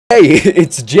Hey,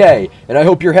 it's Jay, and I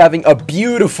hope you're having a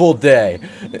beautiful day.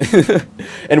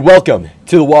 And welcome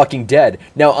to The Walking Dead.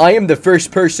 Now, I am the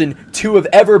first person to have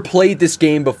ever played this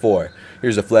game before.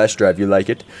 Here's a flash drive, you like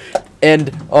it?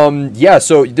 And, yeah,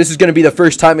 so this is going to be the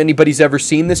first time anybody's ever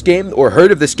seen this game, or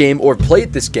heard of this game, or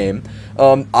played this game.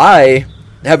 I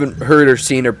haven't heard or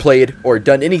seen or played or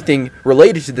done anything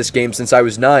related to this game since I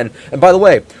was 9. And by the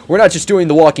way, we're not just doing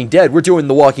The Walking Dead, we're doing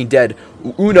The Walking Dead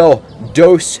Uno,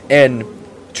 Dos, and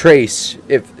Trace.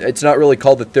 If it's not really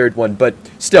called the third one, but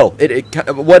still,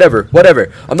 whatever.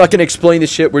 I'm not gonna explain this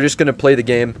shit. We're just gonna play the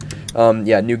game.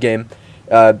 Yeah, new game.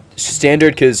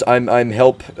 Standard, cause I'm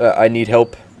help. I need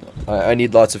help. I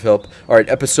need lots of help. All right,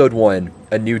 episode 1,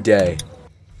 a new day.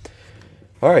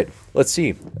 All right, let's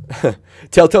see.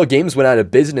 Telltale Games went out of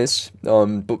business,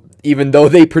 even though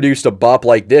they produced a bop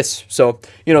like this. So,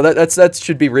 you know, that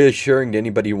should be reassuring to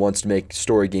anybody who wants to make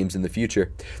story games in the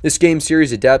future. This game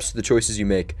series adapts to the choices you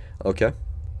make. Okay.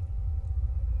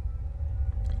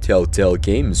 Telltale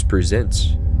Games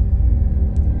presents,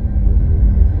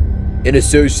 in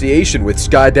association with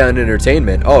Skybound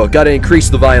Entertainment. Oh, gotta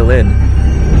increase the violin.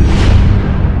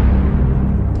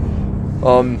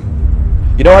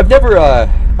 You know, I've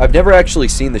never actually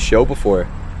seen the show before,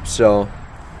 so,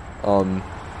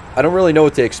 I don't really know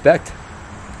what to expect.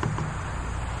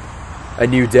 A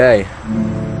new day.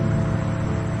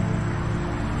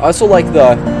 I also like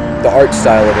the art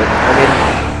style of it.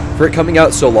 I mean, for it coming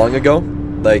out so long ago,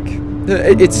 like,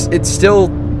 it's still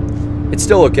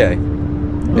okay.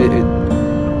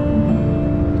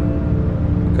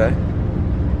 Okay.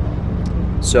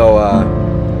 So,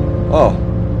 oh,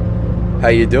 how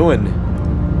you doing?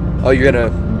 Oh, you're gonna...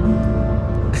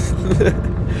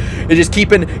 You're just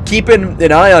keeping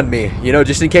an eye on me, you know,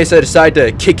 just in case I decide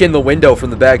to kick in the window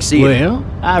from the back seat. Well,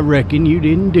 I reckon you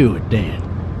didn't do it then.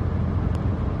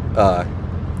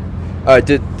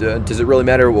 Does it really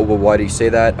matter? Why do you say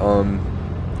that? I'm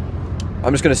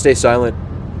just gonna stay silent.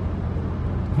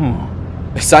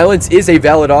 Silence is a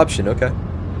valid option, okay.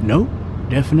 Nope,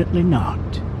 definitely not.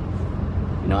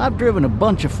 You know, I've driven a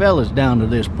bunch of fellas down to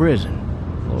this prison.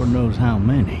 Lord knows how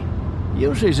many.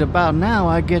 Usually it's about now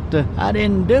I get the, I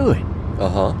didn't do it.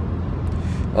 Uh-huh.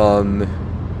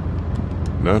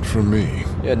 Not for me.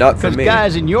 Yeah, not for me. Because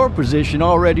guys in your position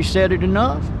already said it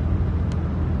enough.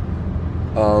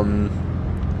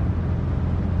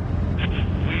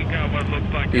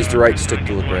 Use the right stick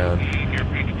to look around.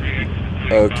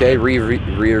 Okay, rear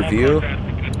view.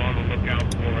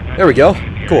 There we go.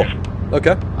 Cool.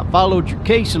 Okay. I followed your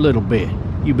case a little bit.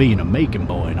 You being a making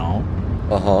boy and all.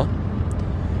 Uh-huh.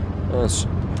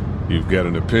 You've got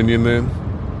an opinion then?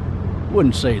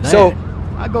 Wouldn't say that. So,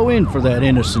 I go in for that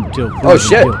innocent till proven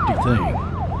guilty thing.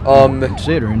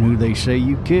 Considering who they say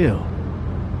you killed.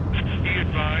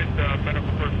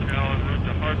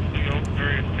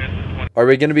 Are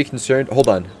we gonna be concerned? Hold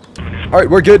on. Alright,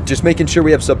 we're good. Just making sure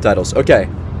we have subtitles. Okay.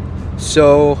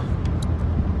 So,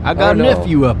 I got a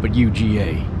nephew up at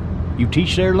UGA. You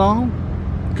teach there long?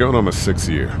 Going on my 6th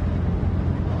year.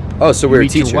 Oh, so we're a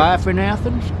teacher. Meet your wife in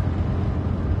Athens?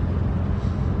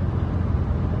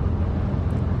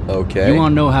 Okay. You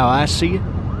want to know how I see it?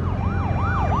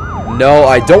 No,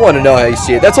 I don't want to know how you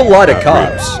see it. That's a lot of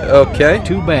cops. Okay.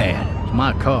 Too bad. It's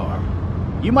my car.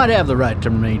 You might have the right to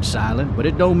remain silent, but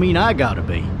it don't mean I gotta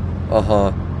be.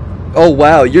 Uh-huh. Oh,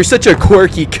 wow. You're such a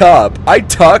quirky cop. I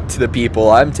talk to the people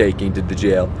I'm taking to the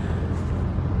jail.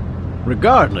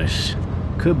 Regardless,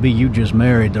 could be you just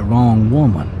married the wrong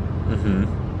woman.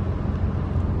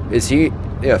 Mm-hmm. Is he?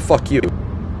 Yeah, fuck you.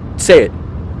 Say it.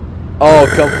 Oh,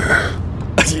 come.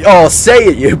 Oh, say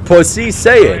it, you pussy.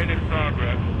 Say it.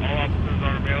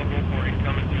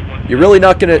 You're really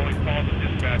not gonna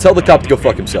tell the cop to go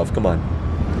fuck himself. Come on.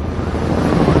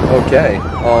 Okay.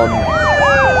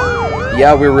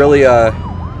 Yeah, we're really,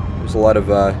 there's a lot of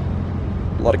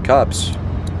cops.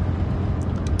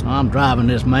 I'm driving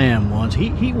this man once.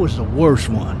 He was the worst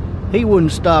one. He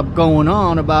wouldn't stop going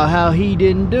on about how he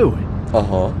didn't do it.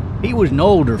 Uh-huh. He was an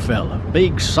older fella,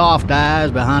 big soft eyes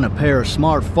behind a pair of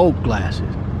smart folk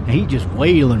glasses. And he just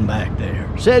wailing back there.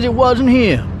 Says it wasn't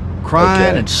him.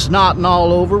 Crying and snotting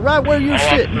all over right where you're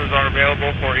sitting. Officers are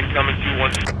available for incoming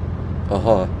 2-1.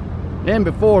 Uh-huh. Then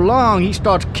before long, he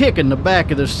starts kicking the back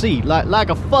of the seat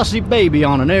like a fussy baby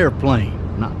on an airplane.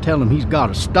 And I tell him he's got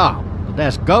to stop, but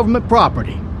that's government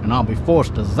property, and I'll be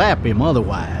forced to zap him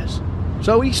otherwise.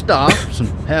 So he stops, and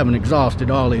having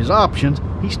exhausted all his options,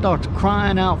 he starts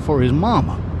crying out for his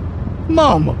mama.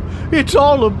 Mama, it's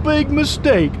all a big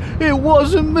mistake. It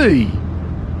wasn't me.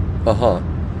 Uh-huh.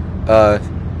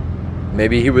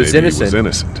 Maybe he was Maybe innocent. He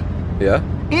was innocent. Yeah?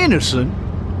 Innocent?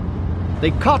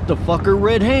 They caught the fucker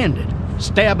red-handed.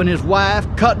 stabbing his wife,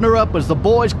 cutting her up as the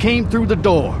boys came through the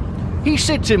door. He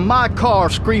sits in my car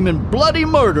screaming bloody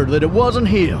murder that it wasn't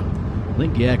him. I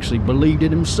think he actually believed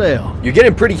it himself. You're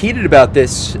getting pretty heated about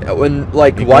this. When,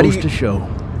 like, It why goes do you... to show.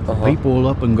 People will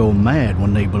up and go mad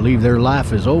when they believe their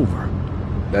life is over.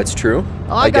 That's true.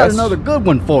 I guess. got another good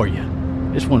one for you.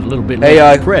 This one's a little bit Hey,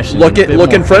 less depressing. look and a bit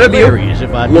look in more front of you. hilarious,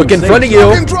 if I do Look in say front of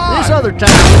so. you. This other time.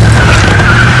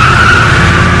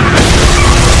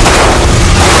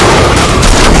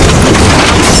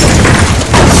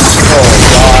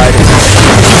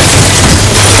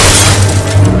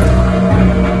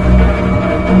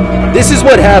 This is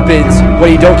what happens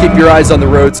when you don't keep your eyes on the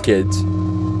roads, kids.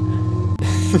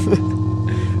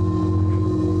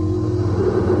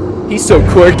 He's so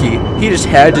quirky. He just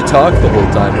had to talk the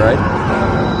whole time, right?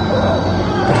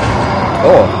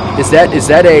 Oh, is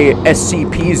that a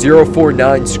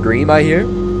SCP-049 scream I hear?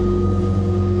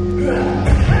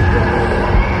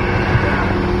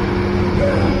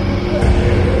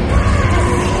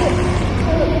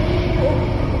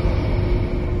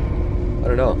 I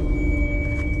don't know.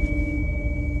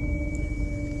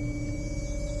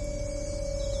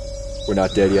 We're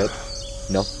not dead yet?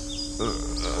 No?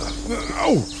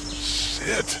 Oh,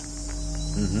 shit.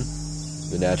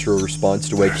 The natural response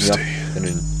to waking up in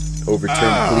an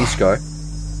overturned police car.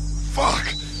 Fuck.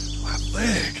 My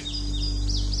leg.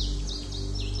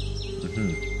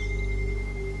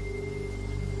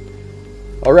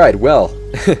 Alright, well.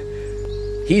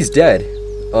 He's dead.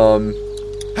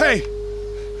 Hey!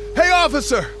 Hey,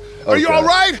 officer! Are you Okay.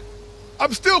 alright?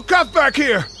 I'm still cuffed back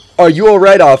here! Are you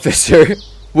alright, officer?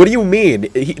 What do you mean?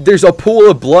 There's a pool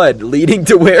of blood leading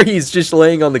to where he's just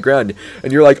laying on the ground.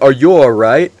 And you're like, are you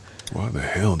alright? Why the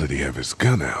hell did he have his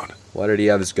gun out? Why did he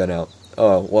have his gun out?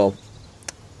 Oh, well.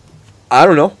 I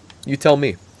don't know. You tell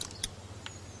me.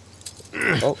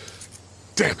 Oh,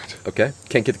 Damn it. okay.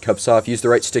 Can't get the cuffs off. Use the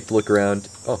right stick to look around.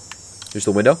 Oh, there's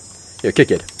the window. Here,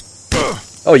 kick it.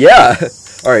 Oh, yeah.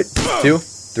 Alright, 2,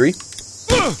 3.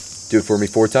 Do it for me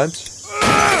 4 times.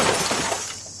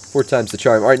 4 times the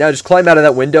charm. Alright, now just climb out of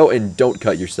that window and don't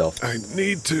cut yourself. I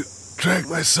need to drag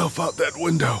myself out that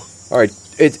window. Alright,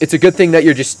 it's a good thing that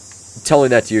you're just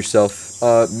telling that to yourself.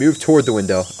 Move toward the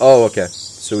window. Oh, okay.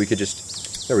 So we could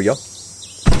just... There we go.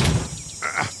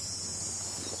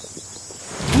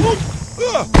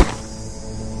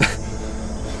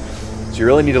 So you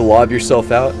really need to lob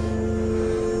yourself out?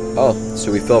 Oh,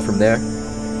 so we fell from there?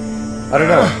 I don't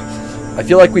know. I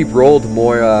feel like we've rolled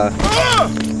more,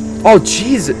 Oh,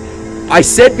 jeez! I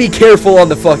said be careful on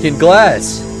the fucking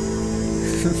glass!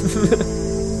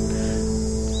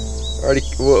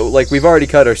 Like, we've already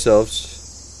cut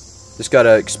ourselves. Just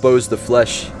gotta expose the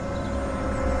flesh.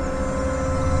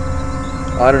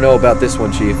 I don't know about this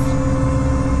one, Chief.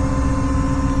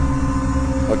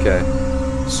 Okay.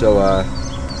 So,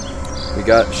 we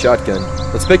got shotgun.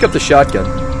 Let's pick up the shotgun.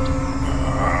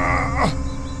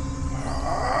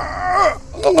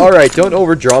 Alright, don't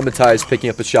over-dramatize picking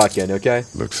up a shotgun, okay?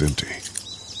 Looks empty.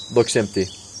 Looks empty.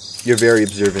 You're very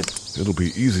observant. It'll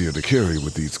be easier to carry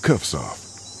with these cuffs off.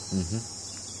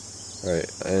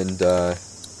 Alright, and,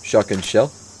 shotgun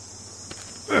shell.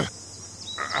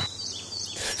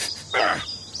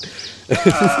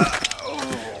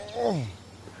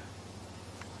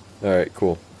 Alright,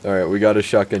 cool. Alright, we got a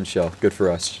shotgun shell. Good for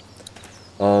us.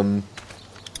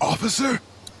 Officer?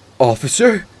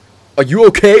 Officer? Are you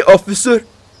okay, officer?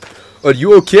 Are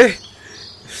you okay?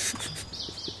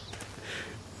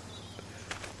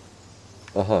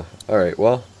 Uh-huh. Alright,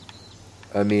 well.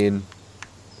 I mean,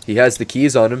 he has the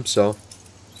keys on him, so.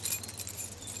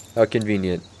 How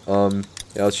convenient. Yeah,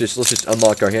 let's just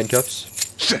unlock our handcuffs.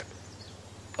 Shit.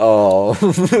 Oh.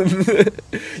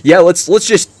 Yeah, let's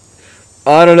just...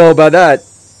 I don't know about that.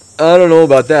 I don't know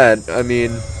about that. I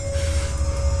mean...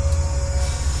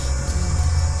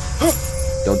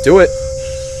 Don't do it.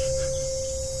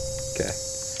 Okay.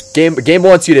 Game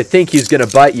wants you to think he's gonna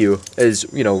bite you as,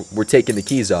 you know, we're taking the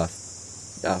keys off.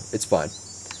 No, it's fine.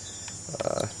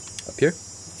 Up here?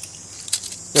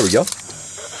 There we go.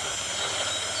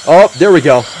 Oh, there we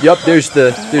go. Yep, there's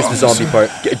the zombie part.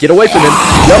 Get away from him.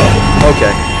 Yep.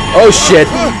 Okay. Oh shit.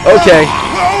 Okay.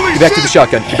 Get back to the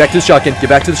shotgun. Get back to the shotgun. Get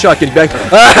back to the shotgun. Get back.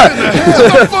 Ah!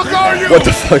 What the fuck are you? What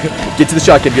the fuck? Get to the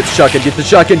shotgun. Get the shotgun. Get the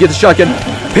shotgun. Get the shotgun.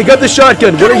 Pick up the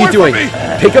shotgun. What are you doing?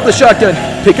 Pick up the shotgun.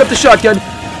 Pick up the shotgun.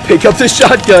 Pick up the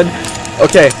shotgun.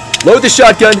 Okay. Load the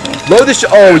shotgun. Load the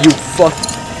Oh, you fuck.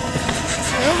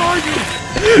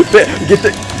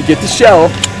 Get the shell.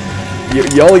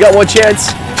 You only got one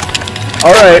chance.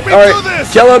 All right. All right.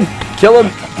 Kill him. Kill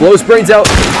him. Blow his brains out.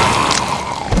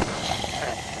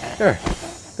 There.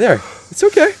 There. It's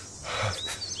okay.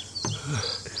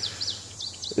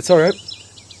 It's alright.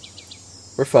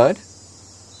 We're fine.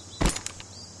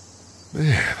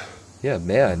 Man, Yeah,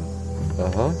 man.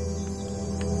 Uh-huh.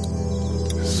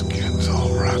 his skin's all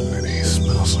rotten and he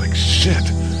smells like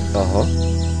shit. Uh-huh.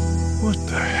 What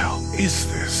the hell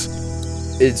is this?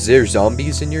 Is there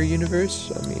zombies in your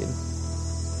universe? I mean...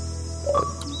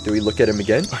 do we look at him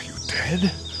again? Are you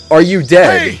dead? Are you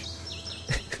dead? Hey!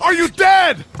 Are you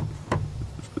dead?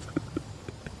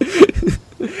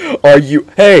 Are you...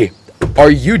 Hey!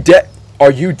 Are you dead?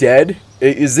 Are you dead?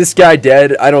 Is this guy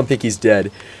dead? I don't think he's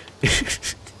dead.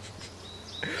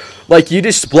 Like, you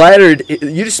just splattered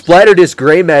his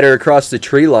gray matter across the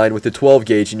tree line with the 12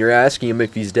 gauge, and you're asking him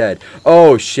if he's dead.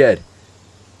 Oh, shit.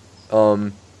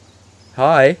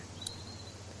 Hi.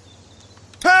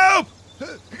 Help!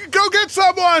 Go get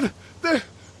someone!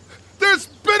 There's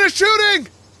been a shooting!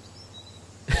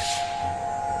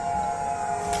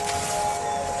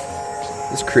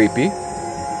 It's creepy.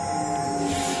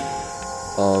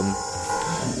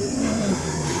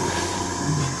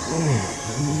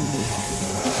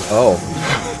 Oh.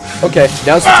 Okay,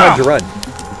 now's the time to run.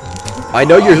 I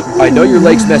know your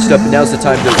leg's messed up, but now's the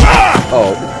time to...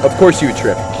 Oh, of course you would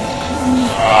trip.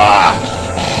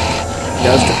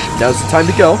 Now's the time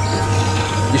to go.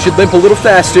 You should limp a little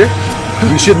faster.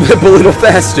 You should limp a little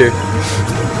faster.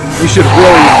 You should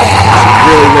really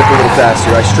limp a little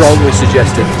faster. I strongly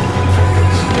suggest it.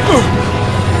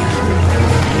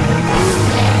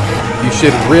 You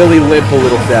should really limp a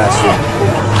little faster.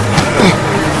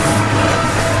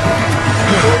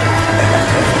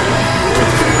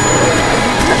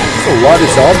 There's a lot of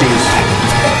zombies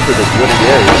for this wooded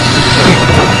area.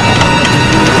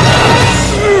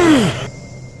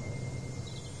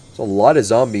 There's a lot of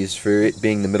zombies for it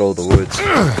being the middle of the woods.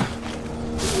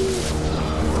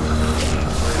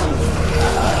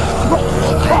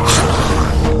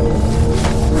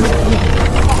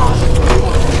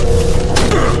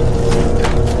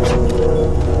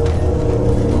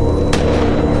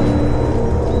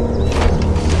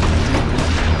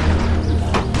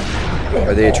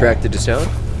 Are they attracted to sound?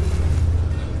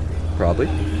 Probably.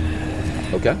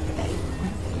 Okay.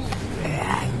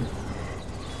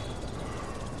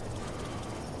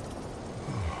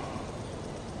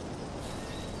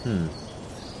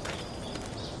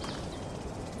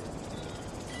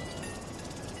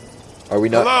 Are we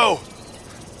not? Hello?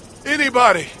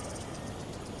 Anybody?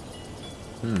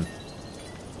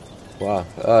 Wow.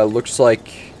 Looks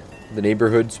like the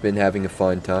neighborhood's been having a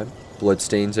fun time.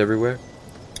 Bloodstains everywhere.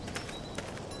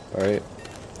 Alright.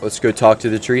 Let's go talk to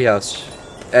the treehouse.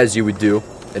 As you would do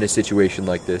in a situation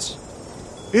like this.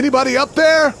 Anybody up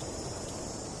there?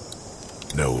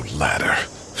 No ladder.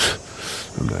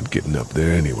 I'm not getting up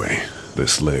there anyway.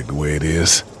 This leg the way it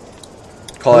is.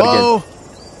 Call it Hello?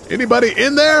 again. Anybody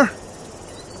in there?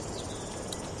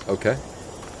 Okay.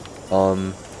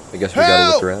 I guess we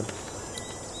gotta look around.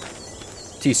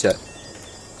 Tea-set.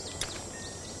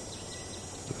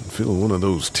 I'd fill one of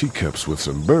those teacups with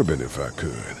some bourbon if I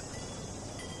could.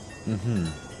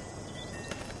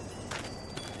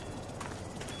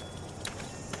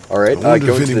 Alright, I wonder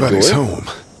go if into the anybody's door. home.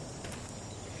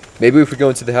 Maybe if we go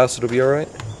into the house it'll be alright?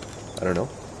 I don't know.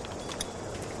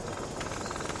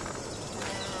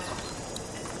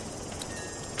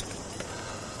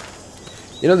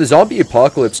 You know, the zombie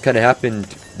apocalypse kind of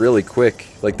happened really quick.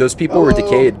 Like, those people were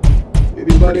decayed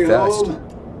pretty fast.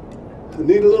 I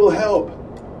need a little help.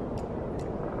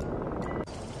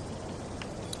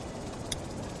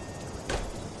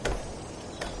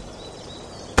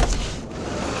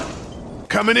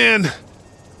 Coming in.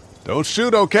 Don't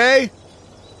shoot, okay?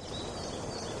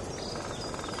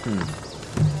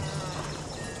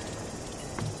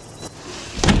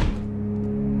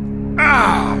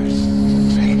 Ah!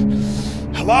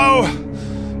 Hello?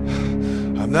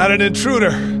 I'm not an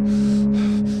intruder.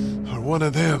 Or one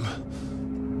of them.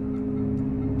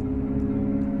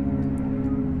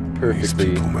 These Perfectly,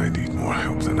 people might need more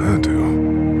help than I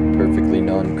do. perfectly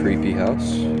non-creepy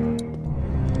house.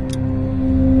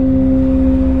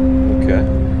 Okay.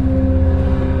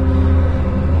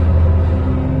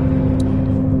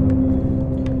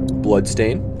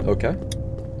 Bloodstain. Okay.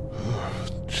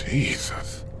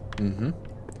 Jesus.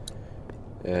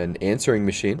 An answering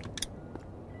machine.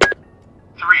 3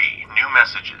 new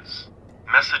messages.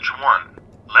 Message 1,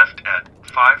 left at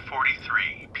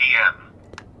 5:43 p.m.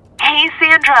 Hey,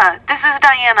 Sandra, this is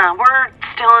Diana. We're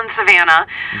still in Savannah.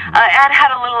 Ed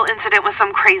had a little incident with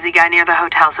some crazy guy near the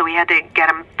hotel, so we had to get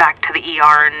him back to the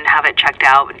ER and have it checked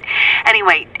out.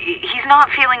 Anyway, he's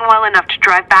not feeling well enough to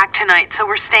drive back tonight, so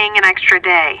we're staying an extra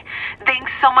day.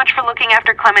 Thanks so much for looking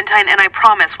after Clementine, and I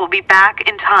promise we'll be back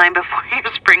in time before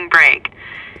your spring break.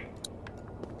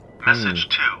 Message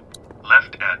 2,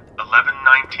 left at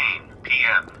 11:19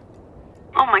 p.m.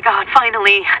 Oh my God,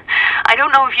 finally. I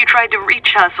don't know if you tried to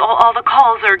reach us. All the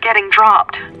calls are getting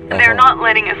dropped. They're not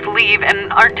letting us leave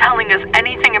and aren't telling us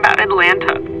anything about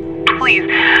Atlanta. Please,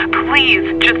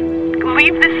 just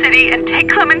leave the city and take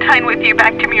Clementine with you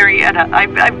back to Murrieta.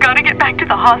 I've got to get back to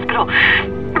the hospital.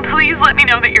 Please let me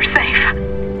know that you're safe.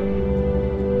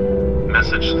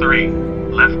 Message 3,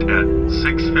 left at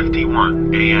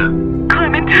 6:51 a.m.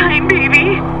 Clementine,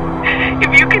 baby.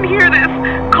 If you can hear this,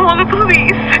 call the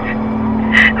police.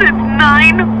 That's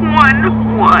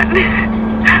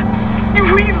 911.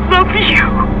 We love you.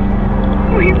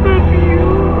 We love you.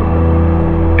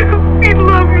 We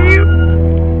love you.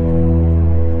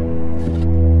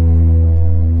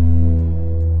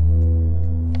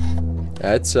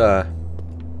 That's, I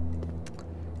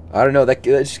don't know, that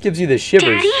just gives you the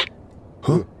shivers. Daddy?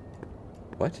 Huh?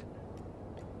 What?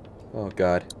 Oh,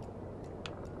 God.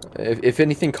 If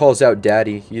anything calls out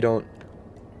Daddy, you don't...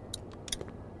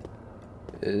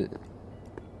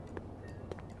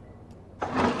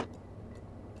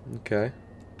 Okay.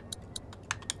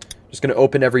 Just gonna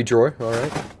open every drawer,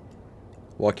 alright.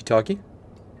 Walkie-talkie.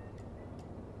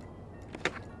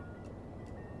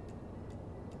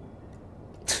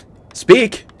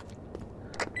 Speak!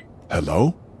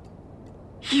 Hello?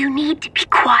 You need to be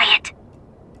quiet.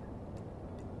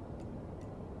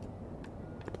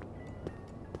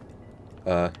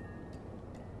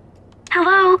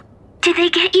 Hello? Did they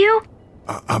get you?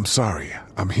 I'm sorry.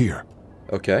 I'm here.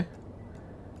 Okay.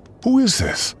 Who is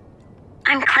this?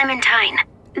 I'm Clementine.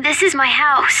 This is my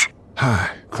house.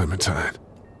 Hi, Clementine.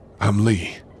 I'm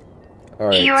Lee.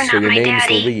 Alright, You're so not your my name's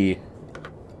daddy. Lee.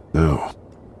 No,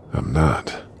 I'm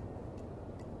not.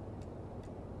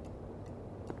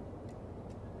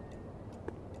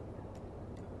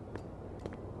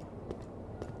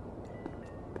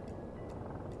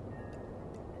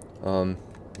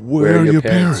 Where are your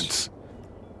parents?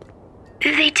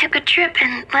 They took a trip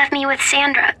and left me with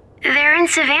Sandra. They're in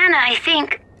Savannah, I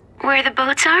think. Where the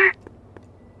boats are?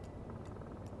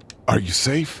 Are you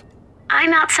safe?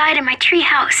 I'm outside in my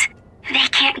treehouse. They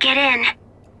can't get in.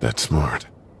 That's smart.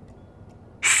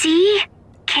 See?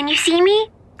 Can you see me?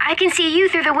 I can see you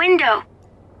through the window.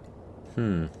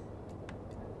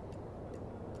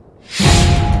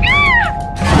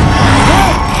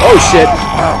 Oh shit!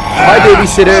 Hi,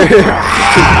 babysitter!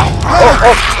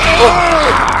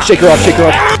 oh! Shake her off, shake her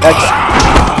off. X.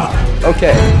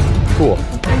 Okay, cool.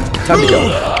 Time to go.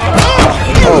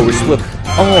 Oh, we're split.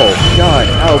 Oh, God.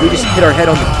 Ow, we just hit our head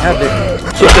on the cabinet.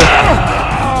 Kick her.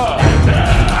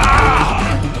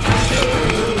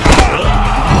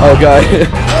 Oh, God.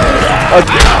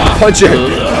 Punch her.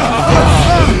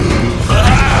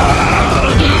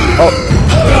 Oh.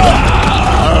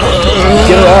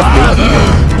 Get her off me.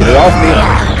 Get her off me.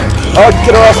 Oh,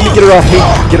 get her off me, get her off me.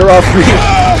 Get her off me.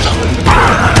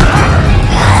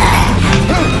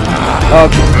 Oh,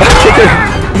 kick her.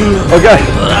 Oh, God.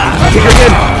 Kick her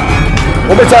again.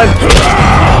 One more time.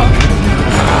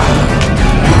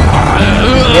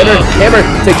 Hammer, hammer.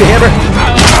 Take the hammer.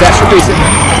 Bash your face in.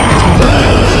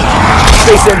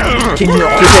 Face in. Keep hitting.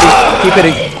 Keep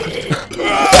hitting.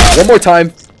 One more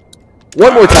time.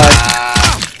 One more time.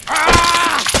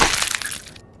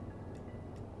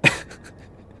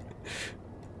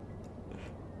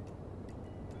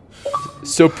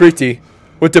 So pretty.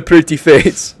 What a pretty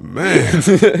face. Man.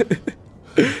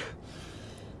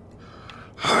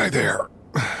 Hi there.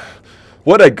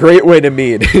 What a great way to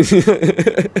meet.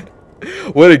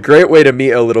 What a great way to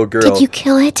meet a little girl. Did you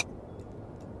kill it?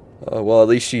 Well, at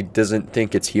least she doesn't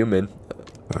think it's human.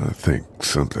 I think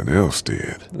something else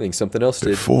did. I think something else did.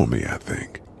 Before me, I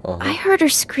think. I heard her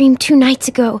scream 2 nights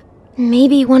ago.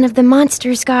 Maybe one of the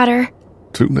monsters got her.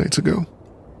 2 nights ago?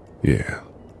 Yeah,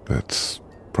 that's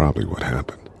probably what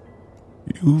happened.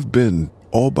 You've been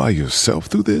all by yourself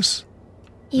through this?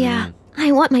 Yeah,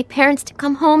 I want my parents to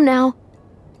come home now.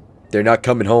 They're not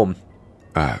coming home.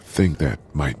 I think that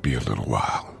might be a little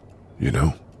while, you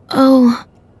know? Oh.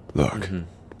 Look,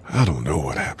 I don't know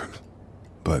what happened,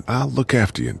 but I'll look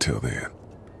after you until then.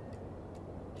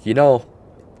 You know,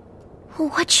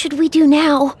 What should we do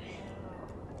now?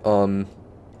 well,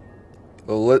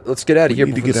 let's get out of We here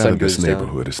need to before get the out sun of this goes down.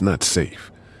 neighborhood. It's not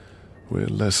safe. We're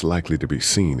less likely to be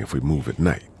seen if we move at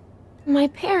night. My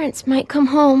parents might come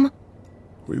home.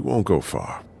 We won't go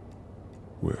far.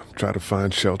 We'll try to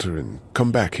find shelter and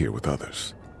come back here with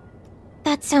others.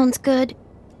 That sounds good.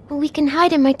 We can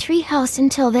hide in my treehouse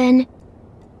until then.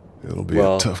 It'll be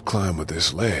Well- a tough climb with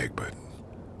this leg, but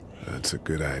that's a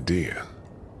good idea.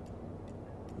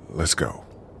 Let's go.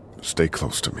 Stay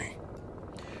close to me.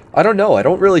 I don't know. I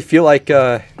don't really feel like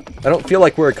I don't feel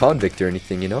like we're a convict or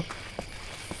anything, you know.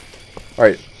 All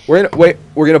right, we're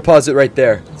gonna pause it right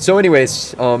there. So,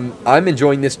 anyways, I'm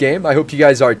enjoying this game. I hope you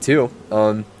guys are too.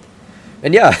 And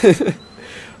yeah,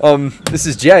 this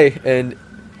is Jay, and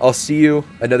I'll see you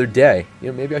another day.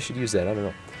 You know, maybe I should use that. I don't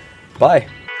know. Bye.